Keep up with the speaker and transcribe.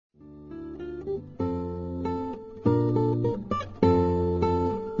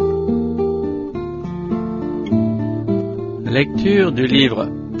Lecture du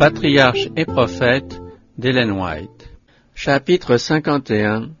livre Patriarches et Prophètes d'Ellen White. Chapitre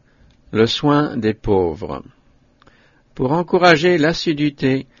 51. Le soin des pauvres. Pour encourager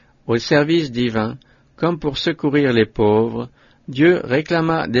l'assiduité au service divin, comme pour secourir les pauvres, Dieu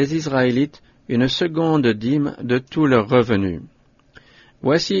réclama des Israélites une seconde dîme de tout leur revenu.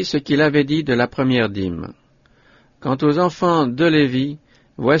 Voici ce qu'il avait dit de la première dîme. Quant aux enfants de Lévi,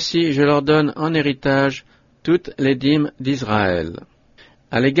 voici je leur donne en héritage toutes les dîmes d'Israël.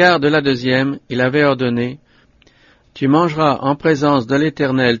 À l'égard de la deuxième, il avait ordonné, « Tu mangeras en présence de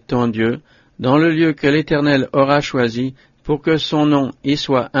l'Éternel ton Dieu, dans le lieu que l'Éternel aura choisi, pour que son nom y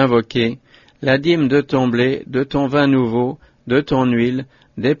soit invoqué, la dîme de ton blé, de ton vin nouveau, de ton huile,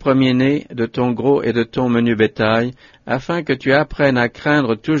 des premiers-nés, de ton gros et de ton menu bétail, afin que tu apprennes à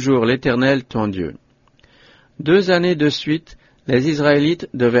craindre toujours l'Éternel ton Dieu. » 2 années de suite, les Israélites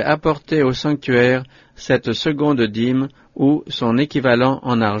devaient apporter au sanctuaire cette seconde dîme ou son équivalent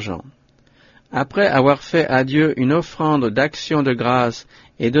en argent. Après avoir fait à Dieu une offrande d'action de grâce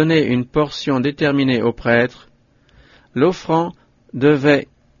et donné une portion déterminée au prêtre, l'offrant devait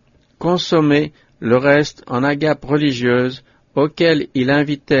consommer le reste en agape religieuse auquel il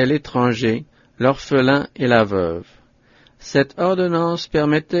invitait l'étranger, l'orphelin et la veuve. Cette ordonnance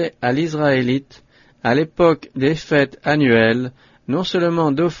permettait à l'Israélite, à l'époque des fêtes annuelles, non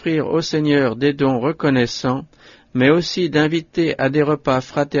seulement d'offrir au Seigneur des dons reconnaissants, mais aussi d'inviter à des repas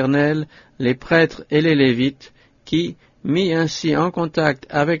fraternels les prêtres et les Lévites qui, mis ainsi en contact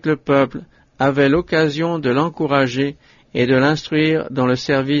avec le peuple, avaient l'occasion de l'encourager et de l'instruire dans le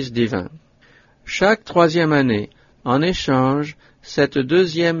service divin. Chaque 3e année, en échange, cette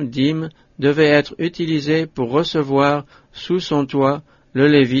deuxième dîme devait être utilisée pour recevoir sous son toit le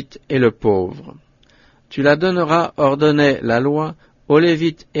Lévite et le pauvre. Tu la donneras, ordonnait la loi, aux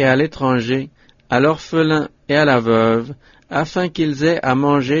Lévites et à l'étranger, à l'orphelin et à la veuve, afin qu'ils aient à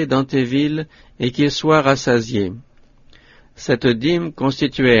manger dans tes villes et qu'ils soient rassasiés. Cette dîme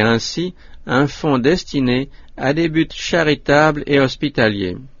constituait ainsi un fonds destiné à des buts charitables et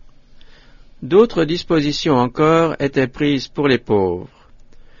hospitaliers. D'autres dispositions encore étaient prises pour les pauvres.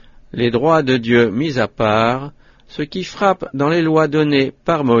 Les droits de Dieu mis à part, ce qui frappe dans les lois données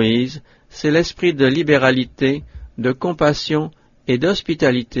par Moïse, c'est l'esprit de libéralité, de compassion et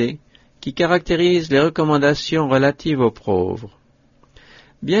d'hospitalité qui caractérise les recommandations relatives aux pauvres.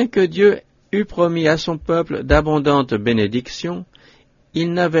 Bien que Dieu eût promis à son peuple d'abondantes bénédictions,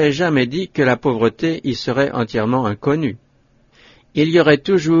 il n'avait jamais dit que la pauvreté y serait entièrement inconnue. Il y aurait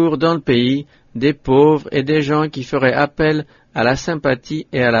toujours dans le pays des pauvres et des gens qui feraient appel à la sympathie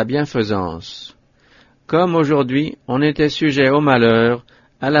et à la bienfaisance. Comme aujourd'hui, on était sujet au malheur,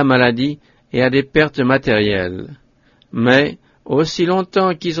 à la maladie et à des pertes matérielles. Mais, aussi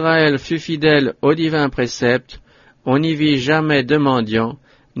longtemps qu'Israël fut fidèle aux divins préceptes, on n'y vit jamais de mendiant,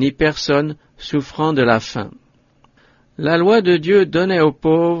 ni personne souffrant de la faim. La loi de Dieu donnait aux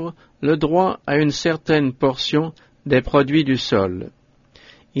pauvres le droit à une certaine portion des produits du sol.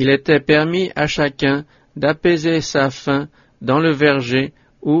 Il était permis à chacun d'apaiser sa faim dans le verger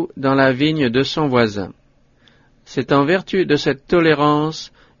ou dans la vigne de son voisin. C'est en vertu de cette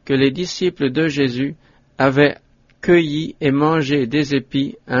tolérance que les disciples de Jésus avaient cueilli et mangé des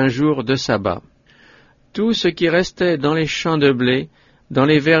épis un jour de sabbat. Tout ce qui restait dans les champs de blé, dans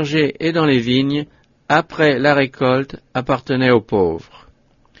les vergers et dans les vignes, après la récolte, appartenait aux pauvres.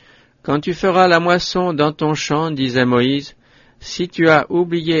 Quand tu feras la moisson dans ton champ, disait Moïse, si tu as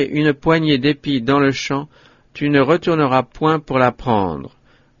oublié une poignée d'épis dans le champ, tu ne retourneras point pour la prendre.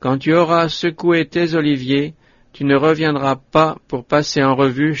 Quand tu auras secoué tes oliviers, tu ne reviendras pas pour passer en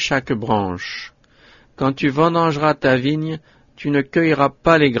revue chaque branche. Quand tu vendangeras ta vigne, tu ne cueilleras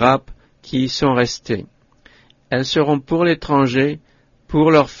pas les grappes qui y sont restées. Elles seront pour l'étranger, pour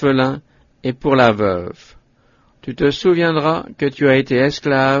l'orphelin et pour la veuve. Tu te souviendras que tu as été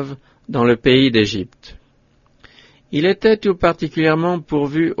esclave dans le pays d'Égypte. Il était tout particulièrement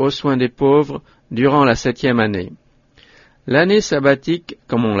pourvu aux soins des pauvres durant la 7e année. L'année sabbatique,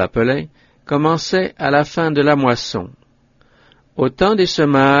 comme on l'appelait, commençait à la fin de la moisson. Au temps des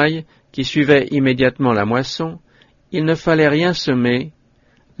semailles, qui suivaient immédiatement la moisson, il ne fallait rien semer,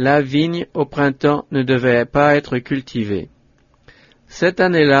 la vigne au printemps ne devait pas être cultivée. Cette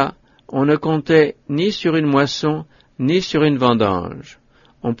année-là, on ne comptait ni sur une moisson, ni sur une vendange.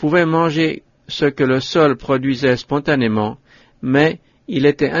 On pouvait manger ce que le sol produisait spontanément, mais il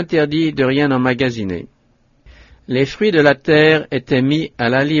était interdit de rien emmagasiner. Les fruits de la terre étaient mis à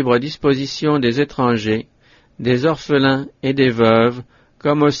la libre disposition des étrangers, des orphelins et des veuves,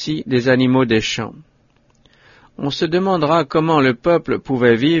 comme aussi des animaux des champs. On se demandera comment le peuple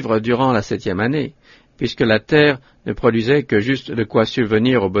pouvait vivre durant la 7e année, puisque la terre ne produisait que juste de quoi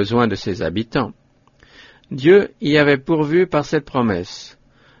subvenir aux besoins de ses habitants. Dieu y avait pourvu par cette promesse.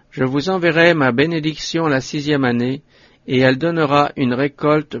 Je vous enverrai ma bénédiction la 6e année, et elle donnera une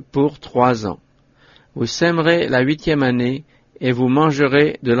récolte pour 3 ans. Vous sèmerez la 8e année, et vous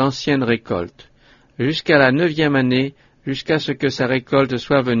mangerez de l'ancienne récolte. Jusqu'à la 9e année, jusqu'à ce que sa récolte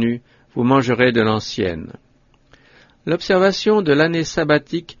soit venue, vous mangerez de l'ancienne. L'observation de l'année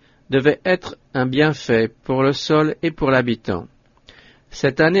sabbatique devait être un bienfait pour le sol et pour l'habitant.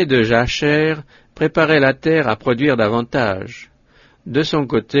 Cette année de jachère préparait la terre à produire davantage. De son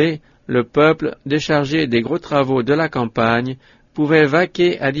côté, le peuple, déchargé des gros travaux de la campagne, pouvait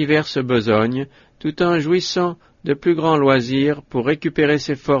vaquer à diverses besognes, tout en jouissant de plus grands loisirs pour récupérer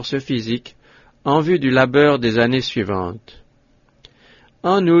ses forces physiques en vue du labeur des années suivantes.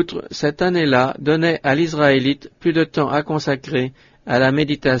 En outre, cette année-là donnait à l'Israélite plus de temps à consacrer à la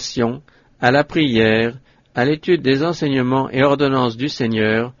méditation, à la prière, à l'étude des enseignements et ordonnances du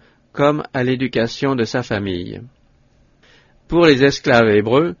Seigneur, comme à l'éducation de sa famille. Pour les esclaves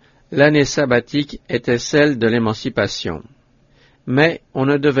hébreux, l'année sabbatique était celle de l'émancipation. Mais on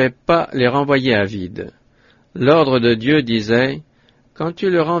ne devait pas les renvoyer à vide. L'ordre de Dieu disait « Quand tu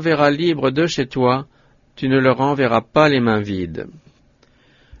le renverras libre de chez toi, tu ne le renverras pas les mains vides.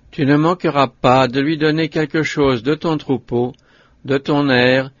 Tu ne manqueras pas de lui donner quelque chose de ton troupeau, de ton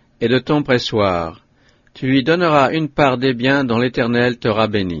aire et de ton pressoir. Tu lui donneras une part des biens dont l'Éternel t'aura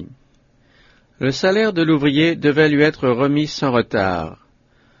béni. » Le salaire de l'ouvrier devait lui être remis sans retard.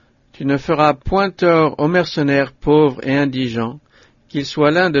 Tu ne feras point tort aux mercenaires pauvres et indigents, qu'il soit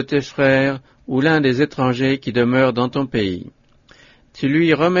l'un de tes frères ou l'un des étrangers qui demeurent dans ton pays. Tu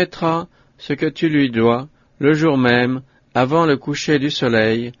lui remettras ce que tu lui dois, le jour même, avant le coucher du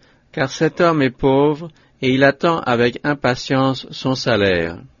soleil, car cet homme est pauvre, et il attend avec impatience son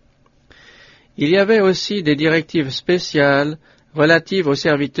salaire. Il y avait aussi des directives spéciales relatives aux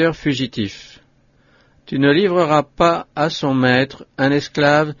serviteurs fugitifs. Tu ne livreras pas à son maître un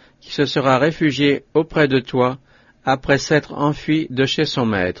esclave qui se sera réfugié auprès de toi après s'être enfui de chez son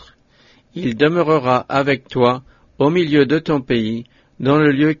maître. Il demeurera avec toi au milieu de ton pays, dans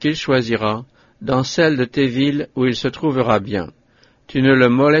le lieu qu'il choisira, dans celle de tes villes où il se trouvera bien. Tu ne le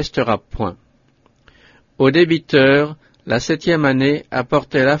molesteras point. Au débiteur, la 7e année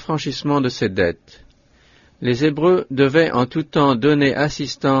apportait l'affranchissement de ses dettes. Les Hébreux devaient en tout temps donner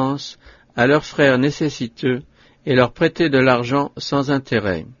assistance à leurs frères nécessiteux et leur prêter de l'argent sans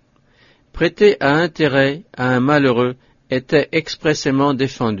intérêt. Prêter à intérêt à un malheureux était expressément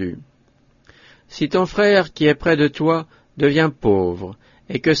défendu. Si ton frère qui est près de toi devient pauvre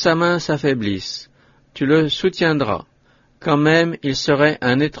et que sa main s'affaiblisse, tu le soutiendras, quand même il serait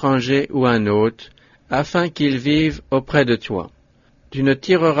un étranger ou un hôte, afin qu'il vive auprès de toi. Tu ne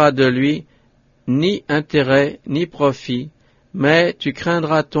tireras de lui ni intérêt ni profit, mais tu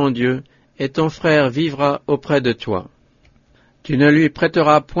craindras ton Dieu, et ton frère vivra auprès de toi. Tu ne lui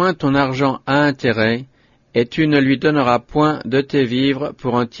prêteras point ton argent à intérêt, et tu ne lui donneras point de tes vivres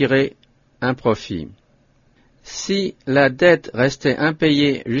pour en tirer un profit. Si la dette restait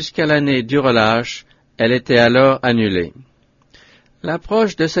impayée jusqu'à l'année du relâche, elle était alors annulée.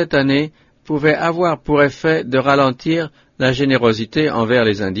 L'approche de cette année pouvait avoir pour effet de ralentir la générosité envers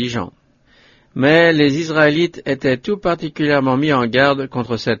les indigents. Mais les Israélites étaient tout particulièrement mis en garde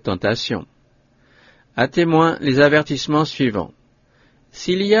contre cette tentation. À témoin les avertissements suivants.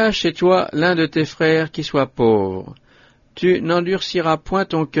 S'il y a chez toi l'un de tes frères qui soit pauvre, tu n'endurciras point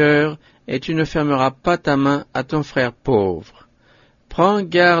ton cœur et tu ne fermeras pas ta main à ton frère pauvre. Prends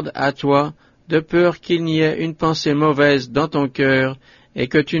garde à toi, de peur qu'il n'y ait une pensée mauvaise dans ton cœur et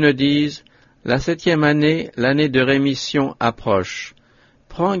que tu ne dises « La 7e année, l'année de rémission approche ».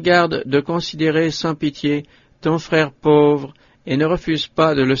 Prends garde de considérer sans pitié ton frère pauvre et ne refuse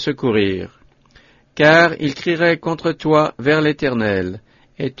pas de le secourir. Car il crierait contre toi vers l'Éternel,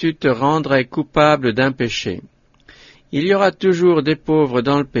 et tu te rendrais coupable d'un péché. Il y aura toujours des pauvres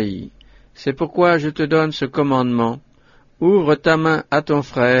dans le pays. C'est pourquoi je te donne ce commandement. Ouvre ta main à ton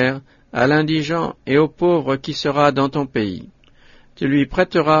frère, à l'indigent et au pauvre qui sera dans ton pays. Tu lui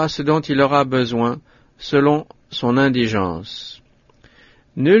prêteras ce dont il aura besoin, selon son indigence.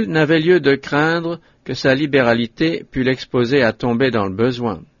 Nul n'avait lieu de craindre que sa libéralité pût l'exposer à tomber dans le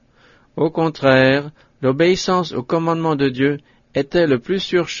besoin. Au contraire, l'obéissance au commandement de Dieu était le plus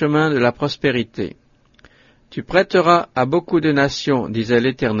sûr chemin de la prospérité. Tu prêteras à beaucoup de nations, disait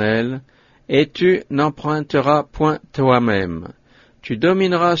l'Éternel, et tu n'emprunteras point toi-même. Tu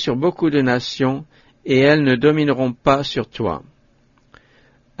domineras sur beaucoup de nations, et elles ne domineront pas sur toi.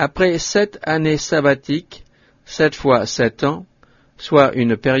 Après 7 années sabbatiques, 7 fois 7 ans, soit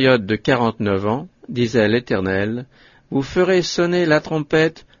une période de 49 ans, disait l'Éternel, vous ferez sonner la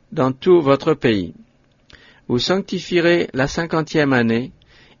trompette dans tout votre pays. Vous sanctifierez la 50e année,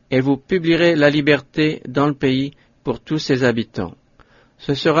 et vous publierez la liberté dans le pays pour tous ses habitants.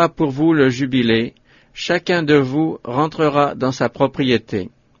 Ce sera pour vous le jubilé, chacun de vous rentrera dans sa propriété,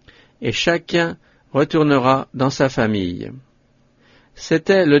 et chacun retournera dans sa famille.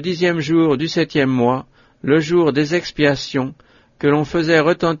 C'était le 10e jour du 7e mois, le jour des expiations, que l'on faisait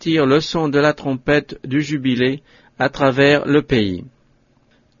retentir le son de la trompette du jubilé à travers le pays.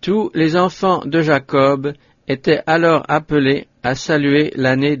 Tous les enfants de Jacob étaient alors appelés à saluer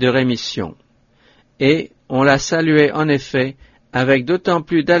l'année de rémission. Et on la saluait en effet avec d'autant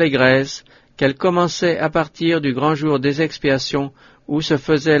plus d'allégresse qu'elle commençait à partir du grand jour des expiations où se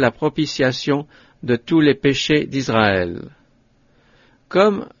faisait la propitiation de tous les péchés d'Israël.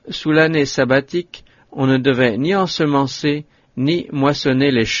 Comme sous l'année sabbatique, on ne devait ni ensemencer ni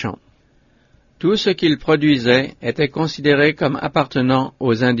moissonner les champs. Tout ce qu'ils produisaient était considéré comme appartenant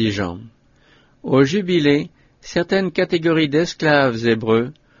aux indigents. Au jubilé, certaines catégories d'esclaves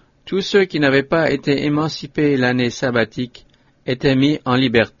hébreux, tous ceux qui n'avaient pas été émancipés l'année sabbatique, étaient mis en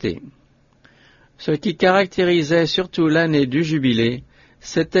liberté. Ce qui caractérisait surtout l'année du jubilé,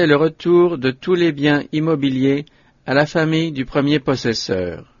 c'était le retour de tous les biens immobiliers à la famille du premier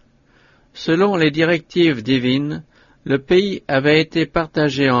possesseur. Selon les directives divines, le pays avait été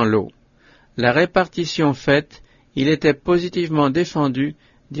partagé en lots. La répartition faite, il était positivement défendu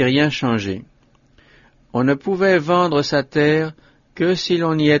d'y rien changer. On ne pouvait vendre sa terre que si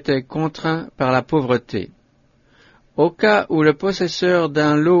l'on y était contraint par la pauvreté. Au cas où le possesseur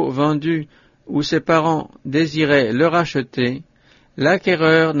d'un lot vendu ou ses parents désiraient le racheter,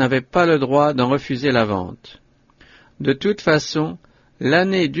 l'acquéreur n'avait pas le droit d'en refuser la vente. De toute façon,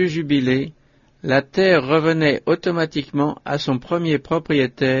 l'année du jubilé, la terre revenait automatiquement à son premier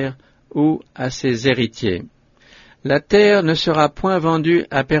propriétaire ou à ses héritiers. La terre ne sera point vendue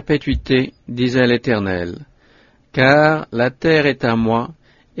à perpétuité, disait l'Éternel, car la terre est à moi,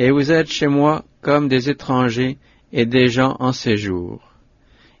 et vous êtes chez moi comme des étrangers et des gens en séjour.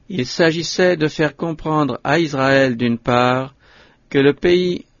 Il s'agissait de faire comprendre à Israël, d'une part, que le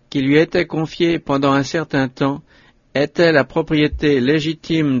pays qui lui était confié pendant un certain temps était la propriété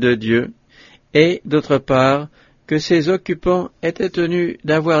légitime de Dieu, et, d'autre part, que ses occupants étaient tenus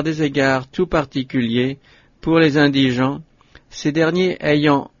d'avoir des égards tout particuliers pour les indigents, ces derniers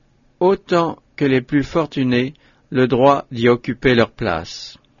ayant, autant que les plus fortunés, le droit d'y occuper leur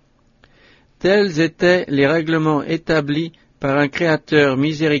place. Tels étaient les règlements établis par un Créateur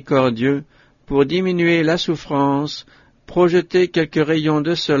miséricordieux pour diminuer la souffrance, projeter quelques rayons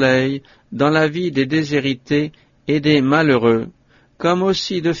de soleil dans la vie des déshérités et des malheureux, comme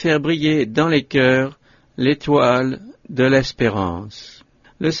aussi de faire briller dans les cœurs l'étoile de l'espérance.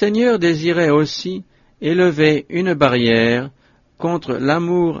 Le Seigneur désirait aussi élever une barrière contre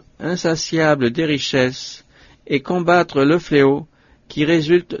l'amour insatiable des richesses et combattre le fléau qui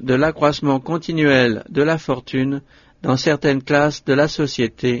résulte de l'accroissement continuel de la fortune dans certaines classes de la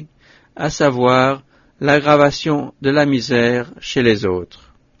société, à savoir l'aggravation de la misère chez les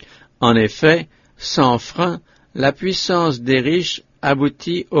autres. En effet, sans frein, la puissance des riches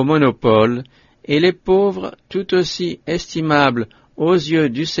aboutit au monopole, et les pauvres, tout aussi estimables aux yeux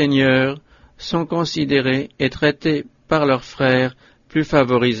du Seigneur, sont considérés et traités par leurs frères plus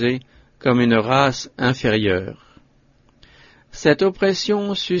favorisés comme une race inférieure. Cette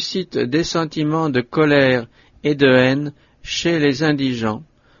oppression suscite des sentiments de colère et de haine chez les indigents,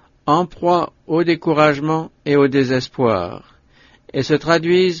 en proie au découragement et au désespoir, et se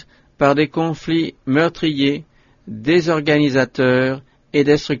traduisent par des conflits meurtriers, désorganisateurs et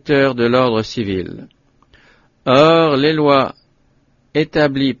destructeurs de l'ordre civil. Or, les lois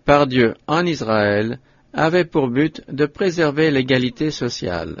établies par Dieu en Israël avaient pour but de préserver l'égalité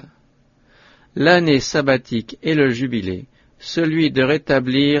sociale. L'année sabbatique et le jubilé, celui de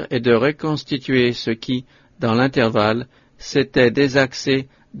rétablir et de reconstituer ce qui, dans l'intervalle, s'était désaxé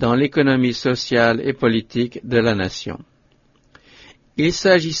dans l'économie sociale et politique de la nation. Il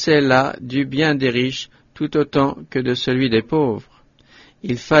s'agissait là du bien des riches tout autant que de celui des pauvres.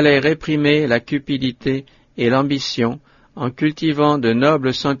 Il fallait réprimer la cupidité et l'ambition en cultivant de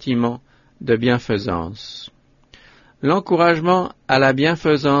nobles sentiments de bienfaisance. L'encouragement à la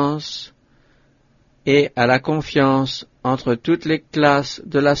bienfaisance et à la confiance entre toutes les classes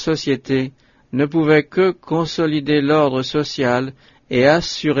de la société ne pouvait que consolider l'ordre social et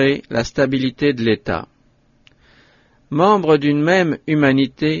assurer la stabilité de l'État. Membres d'une même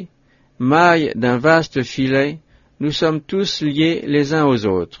humanité, mailles d'un vaste filet, nous sommes tous liés les uns aux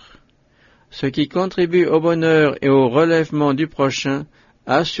autres. Ce qui contribue au bonheur et au relèvement du prochain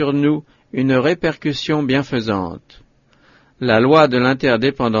a sur nous une répercussion bienfaisante. La loi de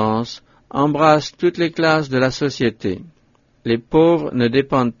l'interdépendance embrasse toutes les classes de la société. Les pauvres ne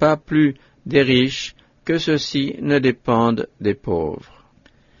dépendent pas plus des riches que ceux-ci ne dépendent des pauvres.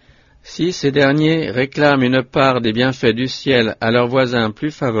 Si ces derniers réclament une part des bienfaits du ciel à leurs voisins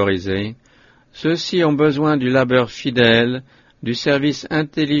plus favorisés, ceux-ci ont besoin du labeur fidèle, du service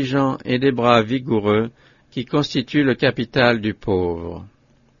intelligent et des bras vigoureux qui constituent le capital du pauvre.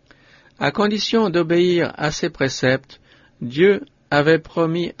 À condition d'obéir à ces préceptes, Dieu avait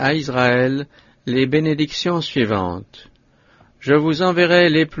promis à Israël les bénédictions suivantes. « Je vous enverrai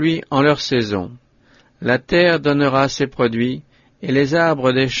les pluies en leur saison. La terre donnera ses produits, et les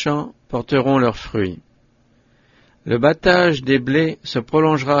arbres des champs porteront leurs fruits. Le battage des blés se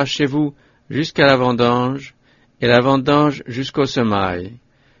prolongera chez vous jusqu'à la vendange, et la vendange jusqu'au semail.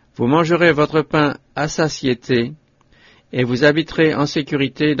 Vous mangerez votre pain à satiété, et vous habiterez en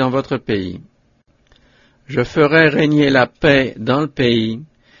sécurité dans votre pays. Je ferai régner la paix dans le pays,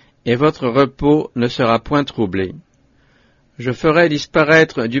 et votre repos ne sera point troublé. Je ferai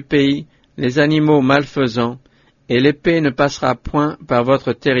disparaître du pays les animaux malfaisants, et l'épée ne passera point par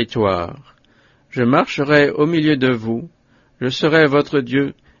votre territoire. Je marcherai au milieu de vous, je serai votre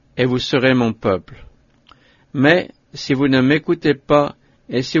Dieu, et vous serez mon peuple. Mais si vous ne m'écoutez pas,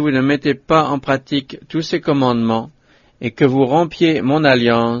 et si vous ne mettez pas en pratique tous ces commandements, et que vous rompiez mon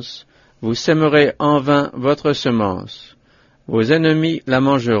alliance, vous sèmerez en vain votre semence. Vos ennemis la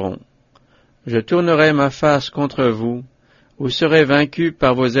mangeront. Je tournerai ma face contre vous, vous serez vaincus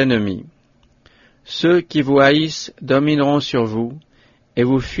par vos ennemis. Ceux qui vous haïssent domineront sur vous, et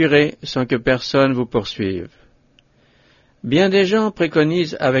vous fuirez sans que personne vous poursuive. Bien des gens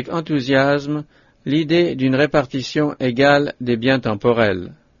préconisent avec enthousiasme l'idée d'une répartition égale des biens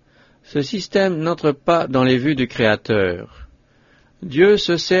temporels. Ce système n'entre pas dans les vues du Créateur. Dieu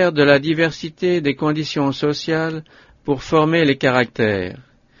se sert de la diversité des conditions sociales pour former les caractères.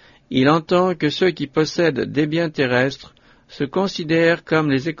 Il entend que ceux qui possèdent des biens terrestres se considèrent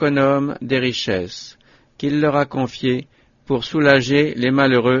comme les économes des richesses qu'il leur a confiées pour soulager les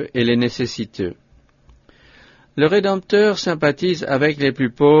malheureux et les nécessiteux. Le Rédempteur sympathise avec les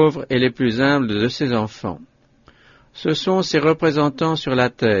plus pauvres et les plus humbles de ses enfants. Ce sont ses représentants sur la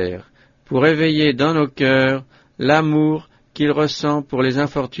terre, pour éveiller dans nos cœurs l'amour qu'il ressent pour les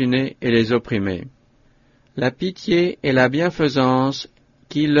infortunés et les opprimés. La pitié et la bienfaisance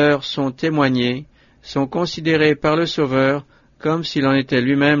qui leur sont témoignées sont considérées par le Sauveur comme s'il en était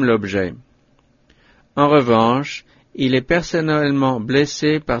lui-même l'objet. En revanche, il est personnellement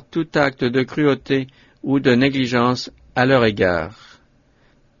blessé par tout acte de cruauté ou de négligence à leur égard.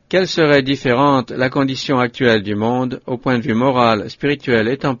 Quelle serait différente la condition actuelle du monde, au point de vue moral, spirituel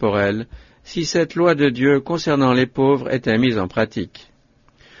et temporel, si cette loi de Dieu concernant les pauvres était mise en pratique?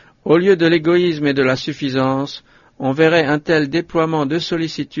 Au lieu de l'égoïsme et de la suffisance, on verrait un tel déploiement de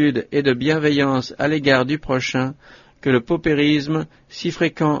sollicitude et de bienveillance à l'égard du prochain que le paupérisme, si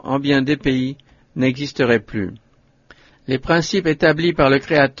fréquent en bien des pays, n'existerait plus. Les principes établis par le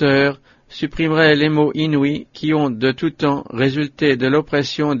Créateur supprimeraient les maux inouïs qui ont de tout temps résulté de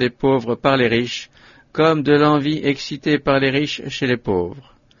l'oppression des pauvres par les riches, comme de l'envie excitée par les riches chez les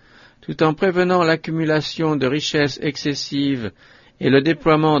pauvres. Tout en prévenant l'accumulation de richesses excessives et le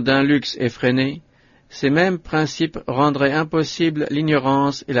déploiement d'un luxe effréné, ces mêmes principes rendraient impossible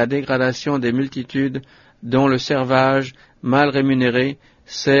l'ignorance et la dégradation des multitudes dont le servage, mal rémunéré,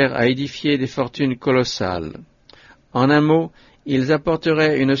 sert à édifier des fortunes colossales. En un mot, ils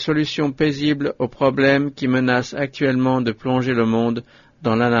apporteraient une solution paisible aux problèmes qui menacent actuellement de plonger le monde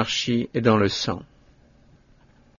dans l'anarchie et dans le sang.